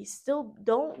community. Still,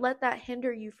 don't let that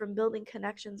hinder you from building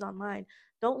connections online.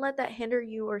 Don't let that hinder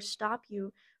you or stop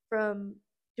you from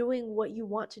doing what you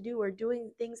want to do or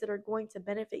doing things that are going to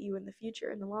benefit you in the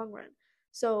future in the long run.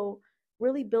 So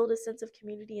really build a sense of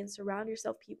community and surround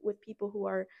yourself with people who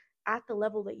are at the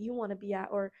level that you want to be at,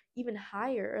 or even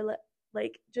higher, or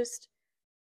like just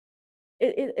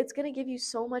it's going to give you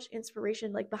so much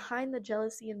inspiration. Like behind the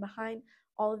jealousy and behind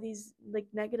all of these like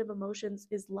negative emotions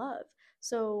is love.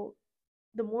 So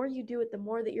the more you do it, the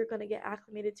more that you're going to get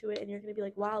acclimated to it, and you're going to be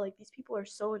like, wow, like these people are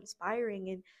so inspiring,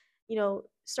 and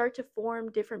start to form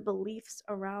different beliefs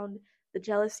around the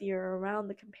jealousy or around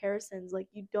the comparisons. Like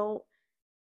you don't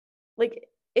like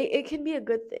it can be a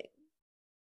good thing.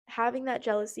 Having that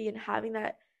jealousy and having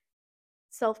that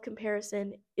self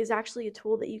comparison is actually a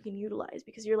tool that you can utilize,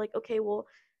 because you're like, okay, well,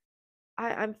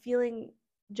 I'm feeling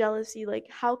jealousy. Like,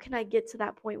 how can I get to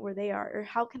that point where they are? Or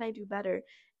how can I do better?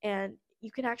 And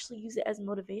you can actually use it as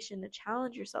motivation to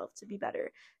challenge yourself to be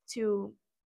better, to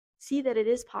see that it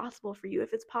is possible for you.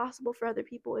 If it's possible for other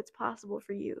people, it's possible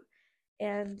for you.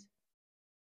 And,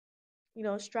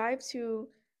 strive to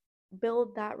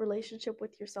build that relationship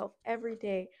with yourself every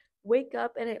day. Wake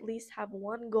up and at least have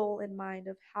one goal in mind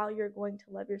of how you're going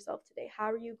to love yourself today. How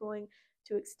are you going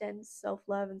to extend self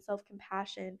love and self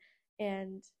compassion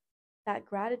and that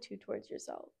gratitude towards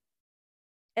yourself?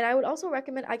 And I would also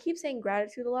recommend, I keep saying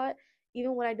gratitude a lot,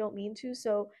 even when I don't mean to.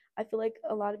 So I feel like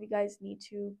a lot of you guys need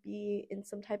to be in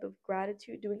some type of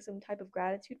gratitude, doing some type of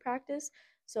gratitude practice.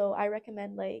 So I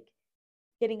recommend like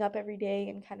getting up every day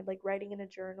and kind of like writing in a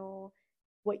journal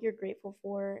what you're grateful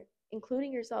for,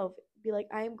 including yourself. Be like,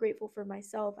 I am grateful for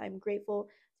myself. I'm grateful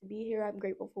to be here. I'm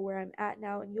grateful for where I'm at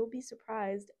now. And you'll be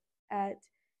surprised at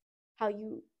how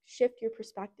you shift your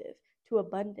perspective to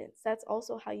abundance. That's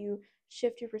also how you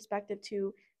shift your perspective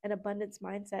to an abundance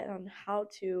mindset on how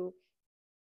to,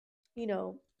 you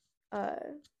know, uh,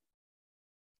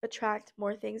 attract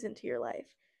more things into your life.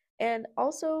 And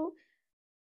also,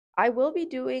 I will be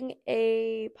doing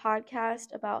a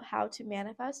podcast about how to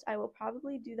manifest. I will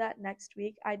probably do that next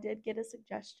week. I did get a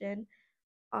suggestion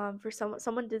For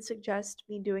someone did suggest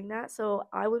me doing that, so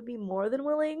I would be more than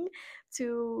willing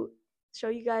to show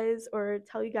you guys or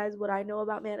tell you guys what I know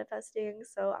about manifesting.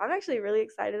 So I'm actually really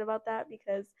excited about that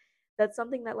because that's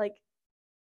something that like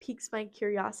piques my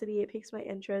curiosity, it piques my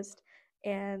interest,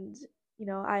 and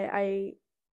I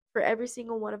for every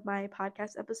single one of my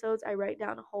podcast episodes, I write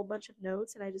down a whole bunch of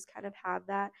notes and I just kind of have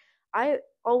that. I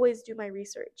always do my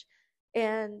research.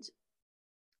 And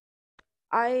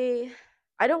I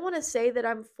I don't want to say that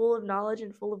I'm full of knowledge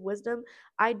and full of wisdom.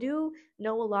 I do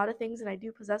know a lot of things and I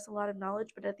do possess a lot of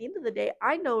knowledge, but at the end of the day,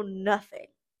 I know nothing.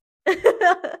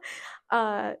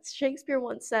 Shakespeare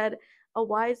once said, "A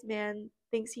wise man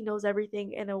thinks he knows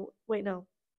everything," and a wait, no,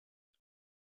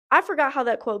 I forgot how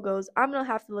that quote goes. I'm gonna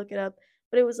have to look it up,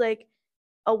 but it was like,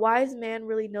 "A wise man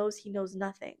really knows he knows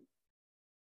nothing,"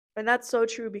 and that's so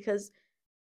true because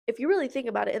if you really think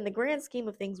about it, in the grand scheme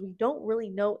of things, we don't really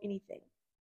know anything,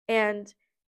 and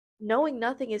knowing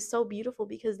nothing is so beautiful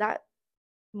because that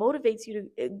motivates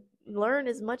you to learn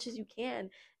as much as you can,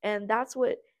 and that's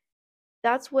what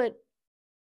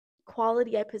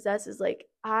quality I possess is like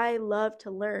I love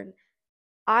to learn.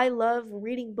 I love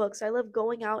reading books. I love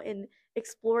going out and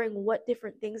exploring what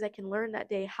different things I can learn that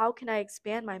day. How can I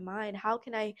expand my mind? How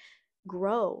can I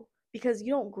grow? Because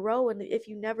you don't grow if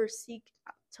you never seek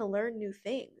to learn new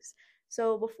things.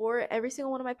 So before every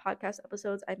single one of my podcast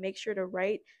episodes, I make sure to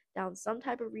write down some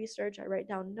type of research. I write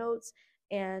down notes,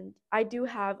 and I do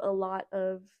have a lot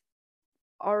of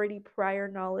already prior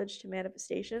knowledge to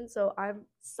manifestation. So I'm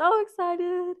so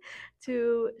excited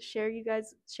to share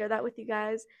that with you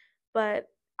guys. But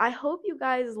I hope you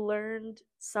guys learned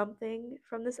something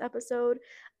from this episode.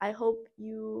 I hope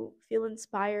you feel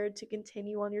inspired to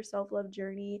continue on your self-love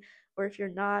journey, or if you're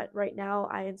not right now,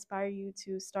 I inspire you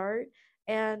to start.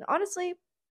 And honestly,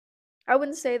 I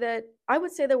would say that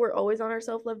we're always on our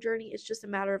self-love journey. It's just a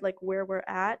matter of like where we're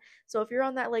at. So if you're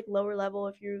on that like lower level,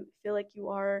 if you feel like you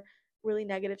are really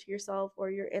negative to yourself or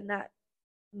you're in that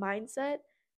mindset,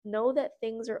 know that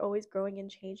things are always growing and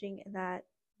changing and that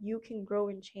you can grow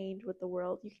and change with the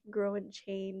world. You can grow and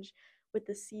change with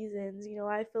the seasons.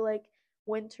 I feel like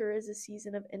winter is a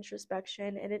season of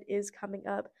introspection and it is coming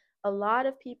up. A lot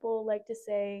of people like to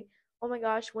say, "Oh my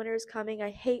gosh, winter is coming.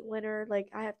 I hate winter. Like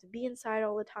I have to be inside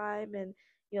all the time." And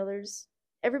there's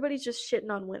everybody's just shitting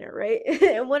on winter, right?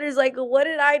 And winter's like, "What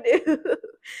did I do?"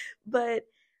 But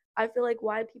I feel like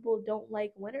why people don't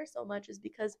like winter so much is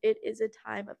because it is a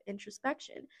time of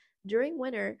introspection. During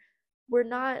winter,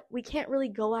 we can't really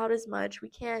go out as much. We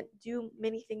can't do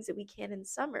many things that we can in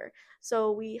summer.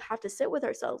 So we have to sit with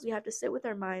ourselves. We have to sit with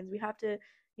our minds. We have to,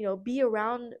 we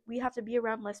have to be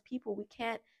around less people. We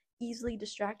can't easily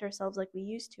distract ourselves like we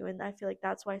used to. And I feel like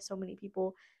that's why so many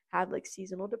people have like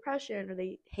seasonal depression or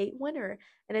they hate winter.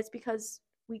 And it's because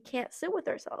we can't sit with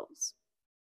ourselves.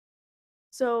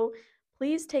 So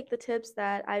please take the tips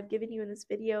that I've given you in this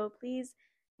video. Please,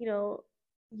 you know,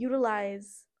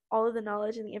 utilize all of the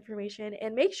knowledge and the information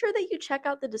and make sure that you check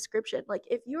out the description. Like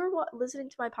if you're listening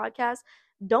to my podcast,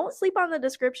 don't sleep on the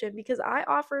description because I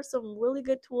offer some really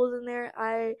good tools in there.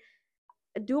 I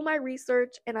do my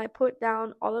research and I put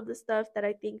down all of the stuff that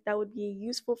I think that would be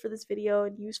useful for this video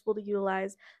and useful to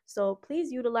utilize. So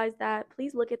please utilize that.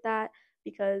 Please look at that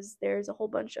because there's a whole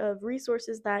bunch of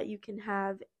resources that you can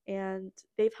have and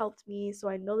they've helped me. So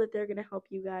I know that they're going to help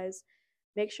you guys.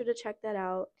 Make sure to check that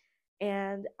out.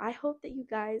 And I hope that you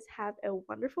guys have a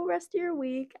wonderful rest of your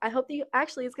week. I hope that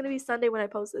actually, it's going to be Sunday when I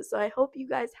post this. So I hope you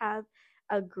guys have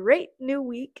a great new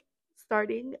week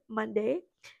starting Monday.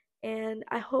 And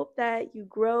I hope that you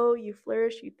grow, you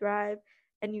flourish, you thrive,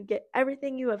 and you get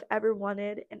everything you have ever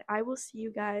wanted. And I will see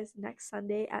you guys next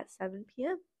Sunday at 7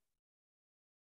 p.m.